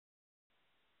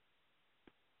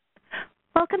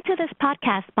to this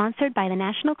podcast sponsored by the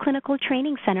National Clinical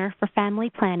Training Center for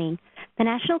Family Planning. The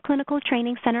National Clinical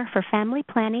Training Center for Family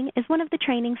Planning is one of the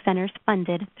training centers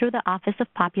funded through the Office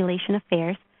of Population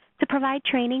Affairs to provide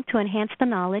training to enhance the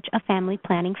knowledge of family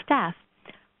planning staff.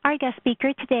 Our guest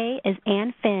speaker today is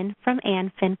Ann Finn from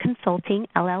Ann Finn Consulting,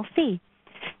 LLC.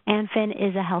 Ann Finn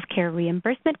is a healthcare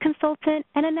reimbursement consultant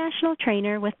and a national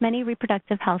trainer with many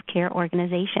reproductive healthcare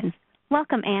organizations.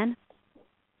 Welcome, Ann.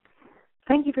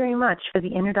 Thank you very much for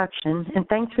the introduction, and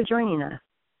thanks for joining us.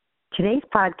 Today's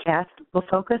podcast will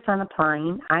focus on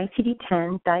applying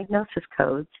ICD-10 diagnosis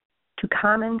codes to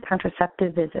common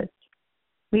contraceptive visits.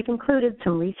 We've included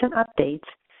some recent updates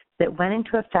that went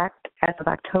into effect as of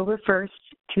October 1st,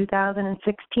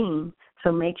 2016,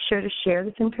 so make sure to share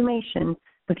this information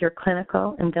with your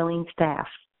clinical and billing staff.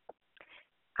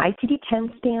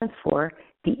 ICD-10 stands for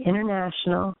the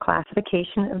International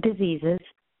Classification of Diseases,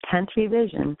 10th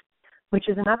revision, which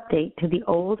is an update to the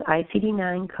old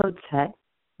ICD-9 code set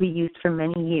we used for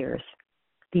many years.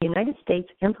 The United States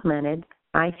implemented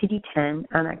ICD-10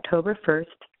 on October 1st,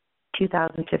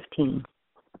 2015.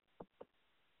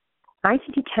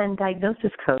 ICD-10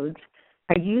 diagnosis codes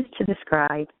are used to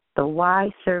describe the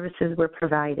why services were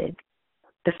provided,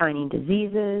 defining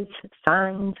diseases,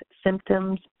 signs,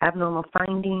 symptoms, abnormal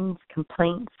findings,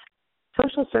 complaints,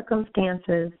 social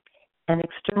circumstances, and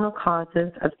external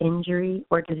causes of injury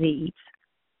or disease.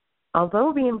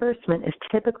 Although reimbursement is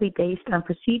typically based on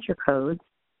procedure codes,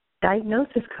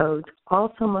 diagnosis codes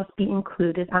also must be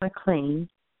included on a claim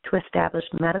to establish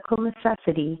medical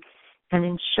necessity and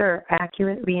ensure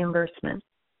accurate reimbursement.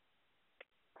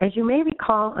 As you may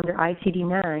recall under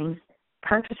ICD-9,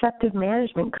 contraceptive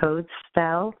management codes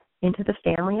fell into the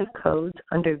family of codes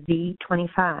under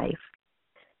V25.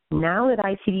 Now that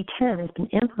ICD-10 has been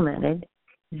implemented,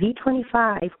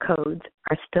 V25 codes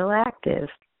are still active,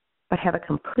 but have a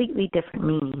completely different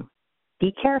meaning.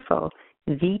 Be careful,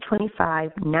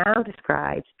 V25 now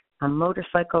describes a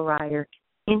motorcycle rider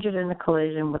injured in a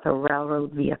collision with a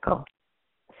railroad vehicle.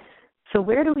 So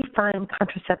where do we find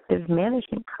contraceptive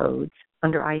management codes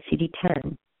under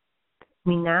ICD-10?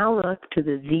 We now look to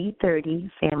the Z30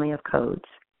 family of codes.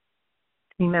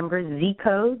 Remember, Z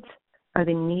codes are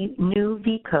the new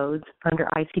V codes under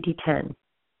ICD-10.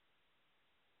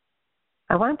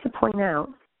 I want to point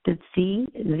out that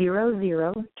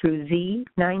Z00 through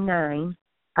Z99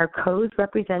 are codes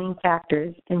representing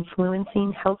factors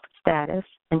influencing health status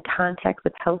and contact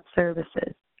with health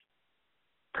services.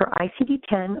 Per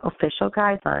ICD-10 official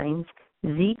guidelines,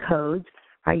 Z codes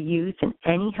are used in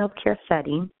any healthcare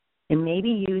setting and may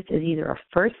be used as either a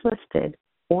first listed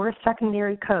or a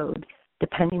secondary code,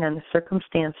 depending on the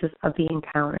circumstances of the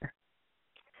encounter.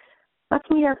 Let's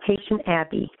meet our patient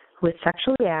Abby, who is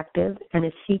sexually active and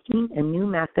is seeking a new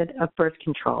method of birth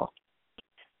control.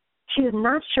 She is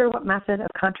not sure what method of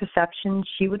contraception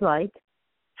she would like,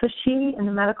 so she and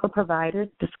the medical provider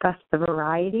discussed the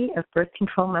variety of birth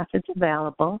control methods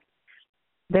available,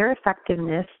 their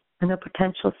effectiveness, and the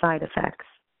potential side effects.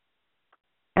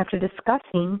 After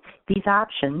discussing these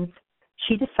options,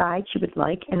 she decides she would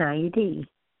like an IUD.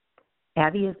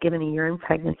 Abby is given a urine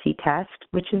pregnancy test,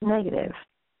 which is negative.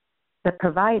 The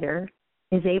provider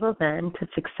is able then to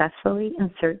successfully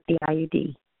insert the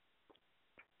IUD.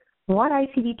 What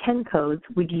ICD-10 codes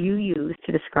would you use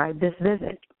to describe this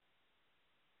visit?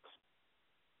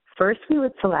 First, we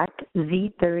would select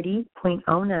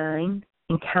Z30.09,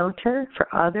 Encounter for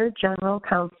Other General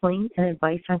Counseling and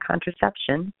Advice on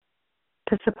Contraception,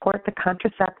 to support the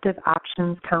Contraceptive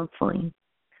Options Counseling.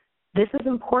 This is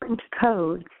important to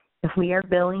code if we are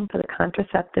billing for the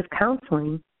contraceptive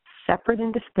counseling separate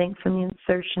and distinct from the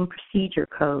insertion procedure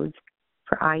codes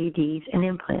for IUDs and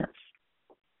implants.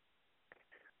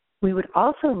 We would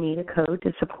also need a code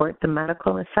to support the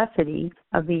medical necessity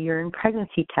of the urine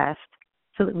pregnancy test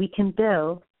so that we can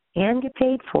bill and get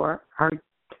paid for our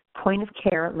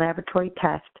point-of-care laboratory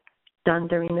test done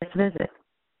during this visit.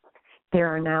 There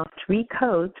are now 3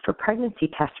 codes for pregnancy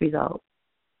test results: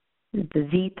 the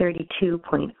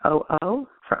Z32.00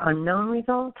 for unknown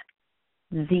result,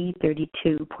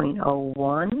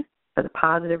 Z32.01 for the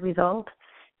positive result,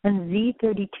 and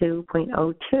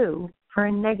Z32.02 for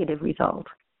a negative result.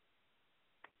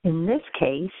 In this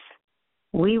case,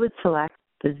 we would select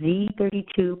the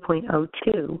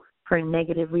Z32.02 for a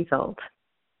negative result.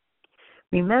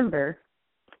 Remember,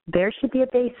 there should be a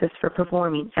basis for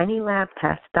performing any lab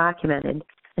tests documented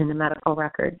in the medical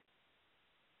record.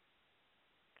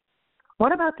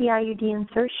 What about the IUD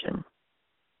insertion?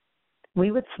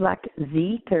 We would select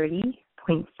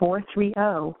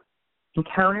Z30.430,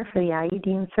 Encounter for the IUD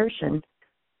insertion,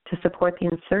 to support the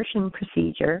insertion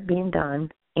procedure being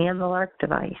done and the LARC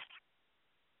device.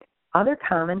 Other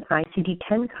common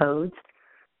ICD-10 codes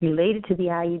related to the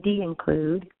IUD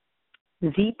include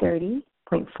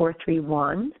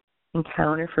Z30.431,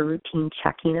 encounter for routine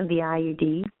checking of the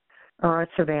IUD or a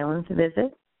surveillance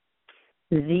visit,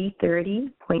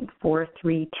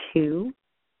 Z30.432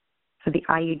 for the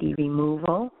IUD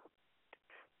removal,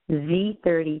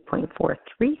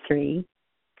 Z30.433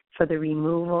 for the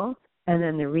removal and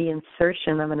then the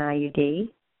reinsertion of an IUD,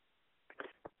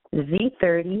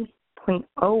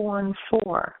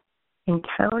 Z30.014,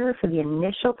 encounter for the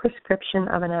initial prescription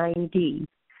of an IUD,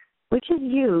 which is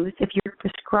used if you're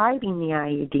prescribing the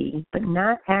IUD but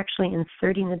not actually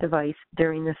inserting the device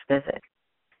during this visit.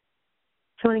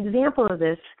 So an example of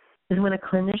this is when a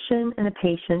clinician and a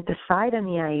patient decide on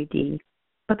the IUD,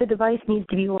 but the device needs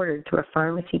to be ordered through a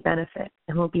pharmacy benefit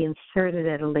and will be inserted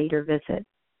at a later visit.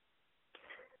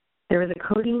 There is a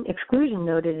coding exclusion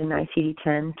noted in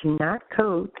ICD-10 to not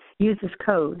use this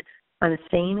code on the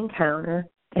same encounter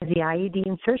as the IUD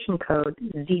insertion code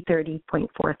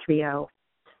Z30.430.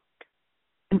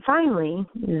 And finally,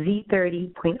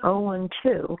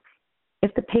 Z30.012,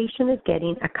 if the patient is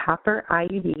getting a copper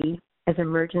IUD as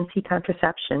emergency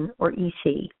contraception or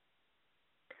EC.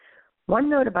 One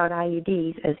note about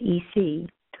IUDs as EC,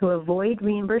 to avoid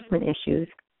reimbursement issues,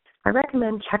 I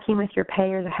recommend checking with your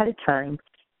payers ahead of time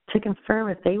to confirm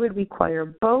if they would require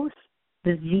both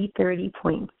the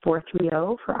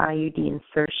Z30.430 for IUD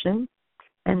insertion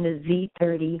and the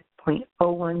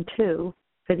Z30.012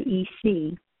 for the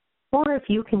EC, or if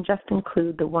you can just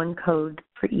include the one code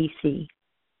for EC.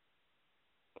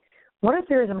 What if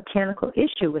there is a mechanical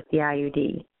issue with the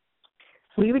IUD?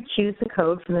 We would choose the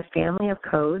code from the family of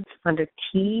codes under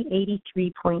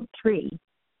T83.3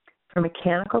 for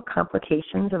mechanical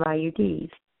complications of IUDs.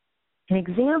 An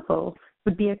example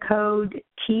would be a code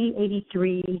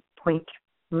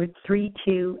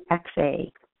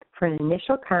T83.32XA for an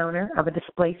initial counter of a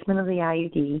displacement of the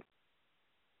IUD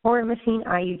or a missing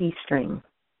IUD string.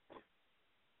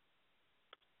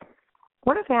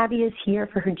 What if Abby is here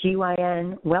for her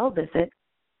GYN well visit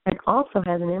and also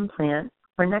has an implant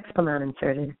or Nexplanon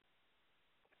inserted?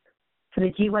 For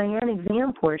the GYN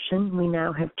exam portion, we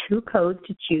now have two codes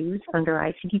to choose under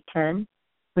ICD-10,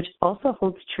 which also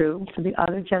holds true for the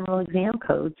other general exam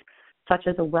codes, such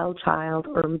as a well child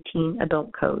or routine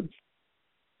adult codes.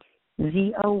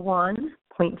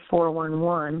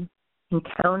 Z01.411,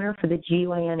 encounter for the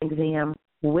GYN exam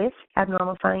with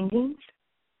abnormal findings,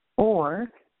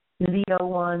 or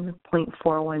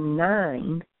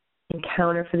Z01.419,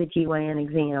 encounter for the GYN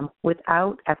exam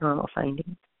without abnormal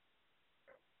findings.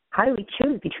 How do we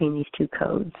choose between these two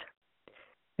codes?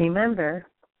 Remember,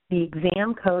 the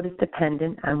exam code is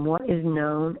dependent on what is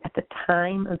known at the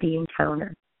time of the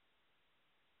encounter.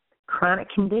 Chronic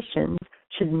conditions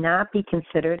should not be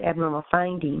considered abnormal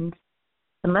findings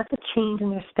unless a change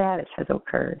in their status has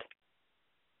occurred.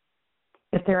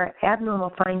 If there are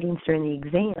abnormal findings during the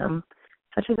exam,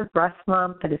 such as a breast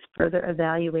lump that is further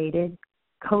evaluated,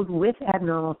 code with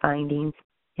abnormal findings,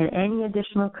 and any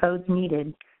additional codes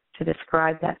needed to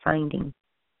describe that finding.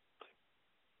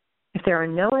 If there are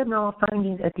no abnormal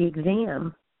findings at the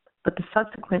exam, but the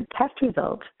subsequent test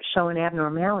results show an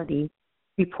abnormality,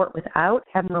 report without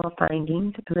abnormal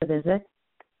findings for the visit,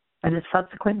 and the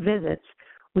subsequent visits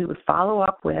we would follow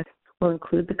up with will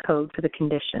include the code for the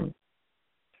condition.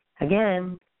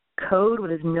 Again, code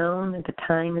what is known at the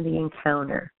time of the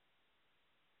encounter.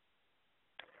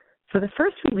 For the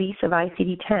first release of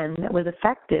ICD-10 that was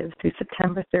effective through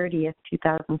September 30th,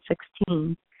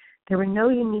 2016, there were no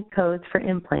unique codes for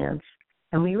implants,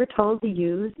 and we were told to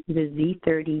use either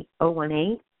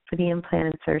Z30.018 for the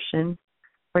implant insertion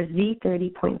or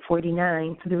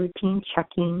Z30.49 for the routine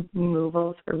checking,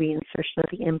 removals, or reinsertion of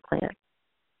the implant.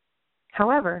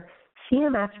 However,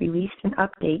 CMS released an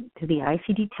update to the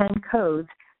ICD-10 codes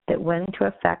that went into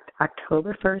effect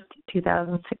October 1st,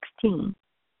 2016.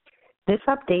 This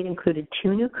update included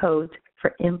two new codes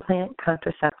for implant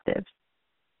contraceptives,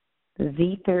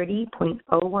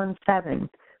 Z30.017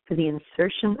 for the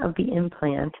insertion of the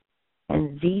implant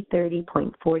and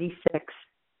Z30.46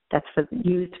 that's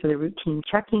used for the routine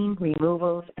checking,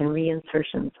 removals, and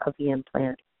reinsertions of the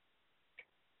implant.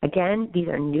 Again, these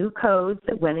are new codes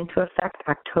that went into effect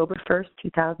October 1st,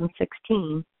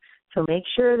 2016, so make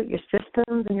sure that your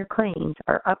systems and your claims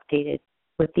are updated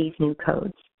with these new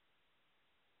codes.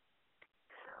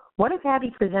 What if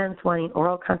Abby presents wanting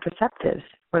oral contraceptives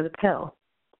or the pill?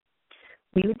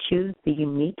 We would choose the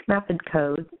unique method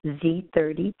code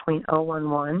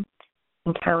Z30.011,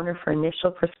 encounter for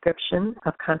initial prescription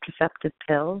of contraceptive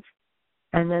pills,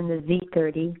 and then the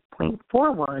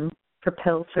Z30.41 for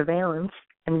pill surveillance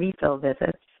and refill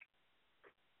visits.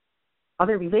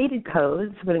 Other related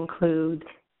codes would include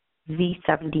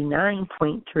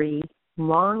V79.3,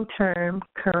 long-term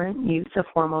current use of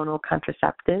hormonal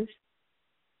contraceptives,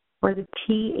 or the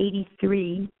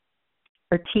T83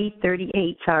 or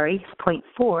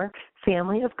T38.4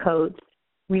 family of codes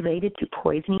related to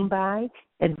poisoning by,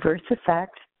 adverse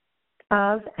effects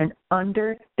of, and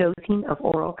underdosing of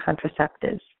oral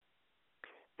contraceptives.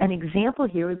 An example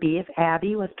here would be if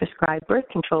Abby was prescribed birth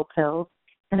control pills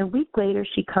and a week later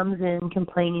she comes in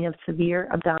complaining of severe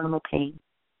abdominal pain.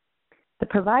 The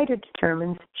provider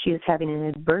determines she is having an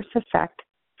adverse effect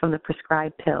from the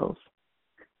prescribed pills.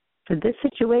 For this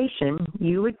situation,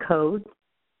 you would code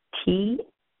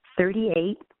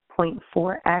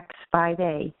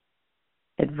T38.4X5A,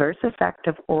 adverse effect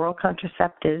of oral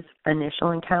contraceptives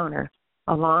initial encounter,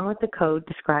 along with the code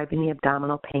describing the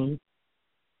abdominal pain.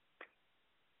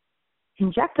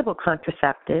 Injectable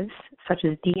contraceptives, such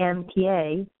as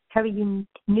DMPA, have new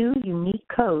unique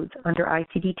codes under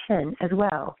ICD-10 as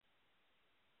well.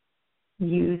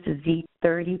 Use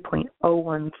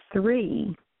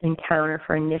Z30.013 encounter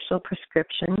for initial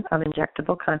prescription of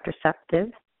injectable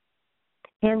contraceptives,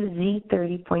 and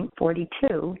Z30.42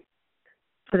 for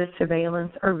the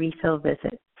surveillance or refill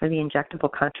visit for the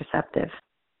injectable contraceptive.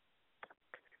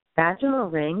 Vaginal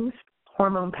rings,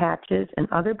 hormone patches,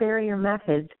 and other barrier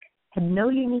methods had no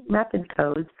unique method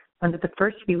codes under the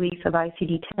first release of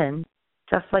ICD-10,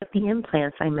 just like the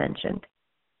implants I mentioned.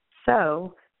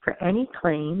 So, for any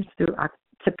claims through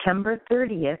September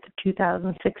 30th,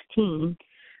 2016,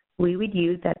 we would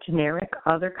use that generic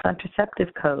other contraceptive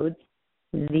codes,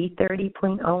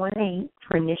 Z30.018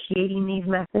 for initiating these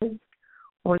methods,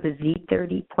 or the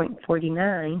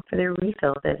Z30.49 for their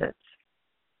refill visits.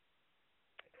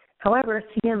 However,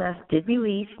 CMS did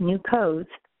release new codes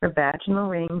for vaginal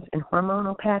rings and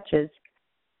hormonal patches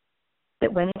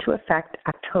that went into effect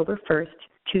October 1st,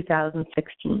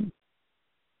 2016.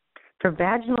 For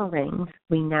vaginal rings,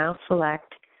 we now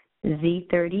select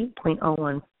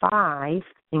Z30.015,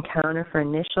 encounter for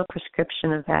initial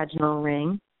prescription of vaginal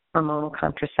ring, hormonal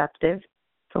contraceptive,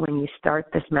 for when you start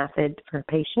this method for a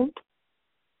patient,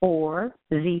 or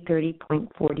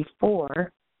Z30.44,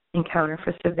 encounter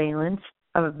for surveillance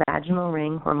of a vaginal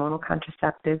ring hormonal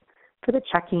contraceptive for the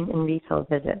checking and refill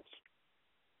visits.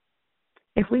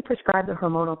 If we prescribe the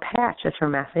hormonal patch as her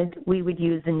method, we would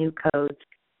use the new codes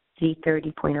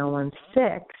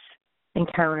Z30.016,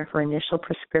 encounter for initial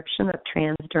prescription of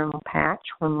transdermal patch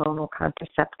hormonal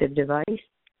contraceptive device,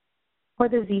 or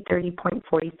the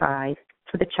Z30.45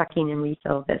 for the checking and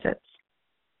refill visits.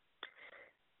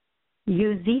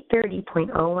 Use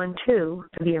Z30.012 for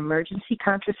the emergency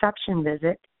contraception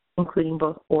visit, including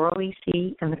both oral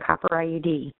EC and the copper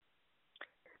IUD.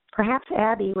 Perhaps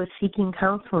Abby was seeking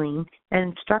counseling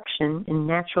and instruction in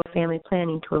natural family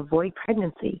planning to avoid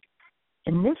pregnancy.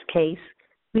 In this case,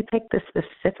 we picked the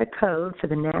specific code for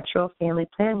the natural family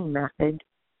planning method,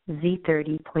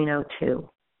 Z30.02.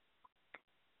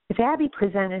 If Abby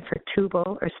presented for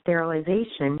tubal or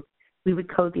sterilization, we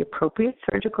would code the appropriate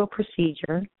surgical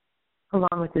procedure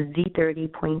along with the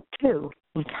Z30.2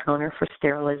 encounter for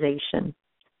sterilization.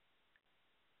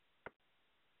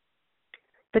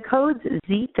 The codes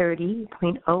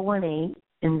Z30.018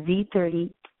 and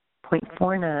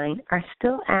Z30.49 are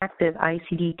still active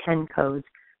ICD-10 codes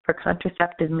for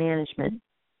contraceptive management,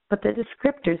 but the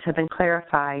descriptors have been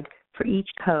clarified for each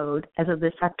code as of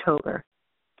this October.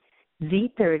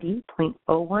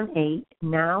 Z30.018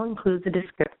 now includes the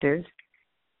descriptors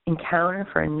encounter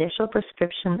for initial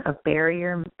prescription of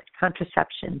barrier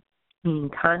contraception, meaning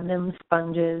condoms,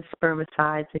 sponges,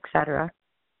 spermicides, etc.,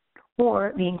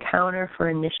 or the encounter for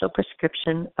initial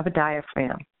prescription of a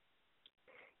diaphragm.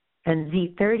 And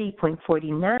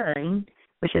Z30.49,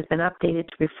 which has been updated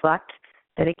to reflect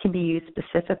that it can be used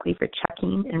specifically for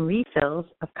checking and refills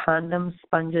of condoms,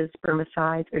 sponges,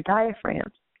 spermicides, or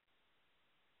diaphragms.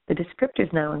 The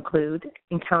descriptors now include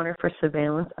encounter for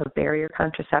surveillance of barrier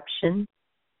contraception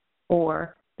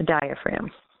or the diaphragm.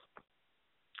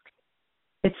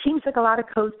 It seems like a lot of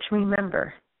codes to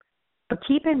remember, but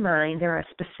keep in mind there are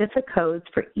specific codes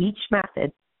for each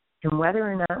method and whether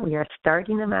or not we are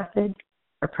starting a method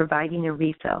or providing a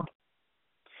refill.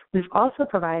 We've also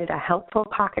provided a helpful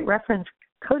pocket reference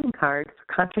coding card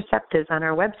for contraceptives on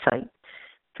our website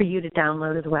for you to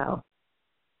download as well.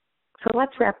 So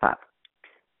let's wrap up.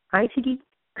 ICD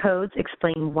codes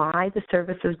explain why the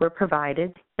services were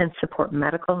provided and support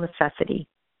medical necessity.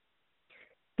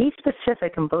 Be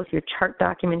specific in both your chart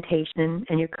documentation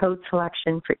and your code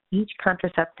selection for each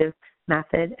contraceptive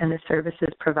method and the services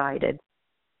provided.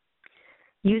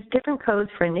 Use different codes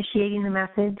for initiating the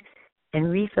method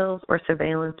and refills or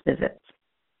surveillance visits.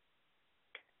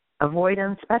 Avoid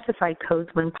unspecified codes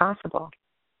when possible.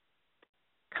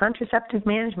 Contraceptive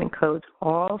management codes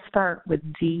all start with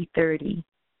Z30.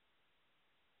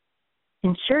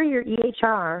 Ensure your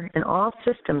EHR and all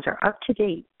systems are up to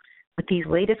date with these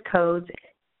latest codes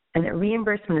and that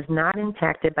reimbursement is not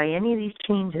impacted by any of these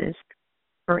changes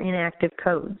or inactive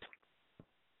codes.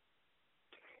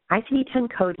 ICD-10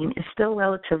 coding is still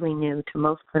relatively new to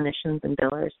most clinicians and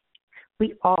billers.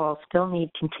 We all still need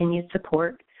continued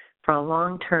support for a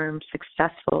long-term,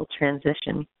 successful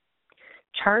transition.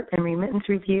 Chart and remittance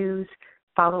reviews,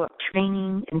 follow-up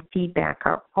training, and feedback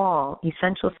are all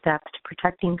essential steps to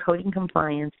protecting coding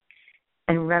compliance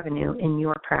and revenue in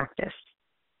your practice.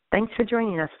 Thanks for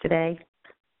joining us today.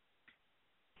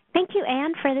 Thank you,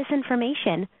 Anne, for this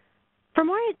information. For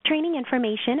more training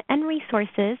information and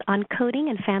resources on coding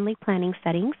and family planning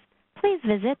settings, please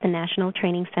visit the National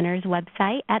Training Center's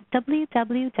website at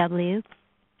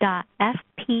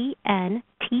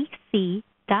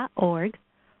www.fpntc.org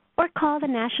or call the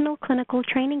National Clinical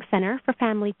Training Center for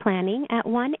Family Planning at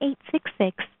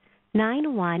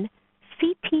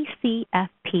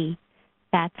 1-866-91-CTCFP.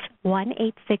 That's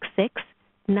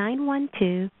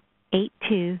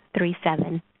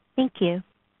 1-866-912-8237. Thank you.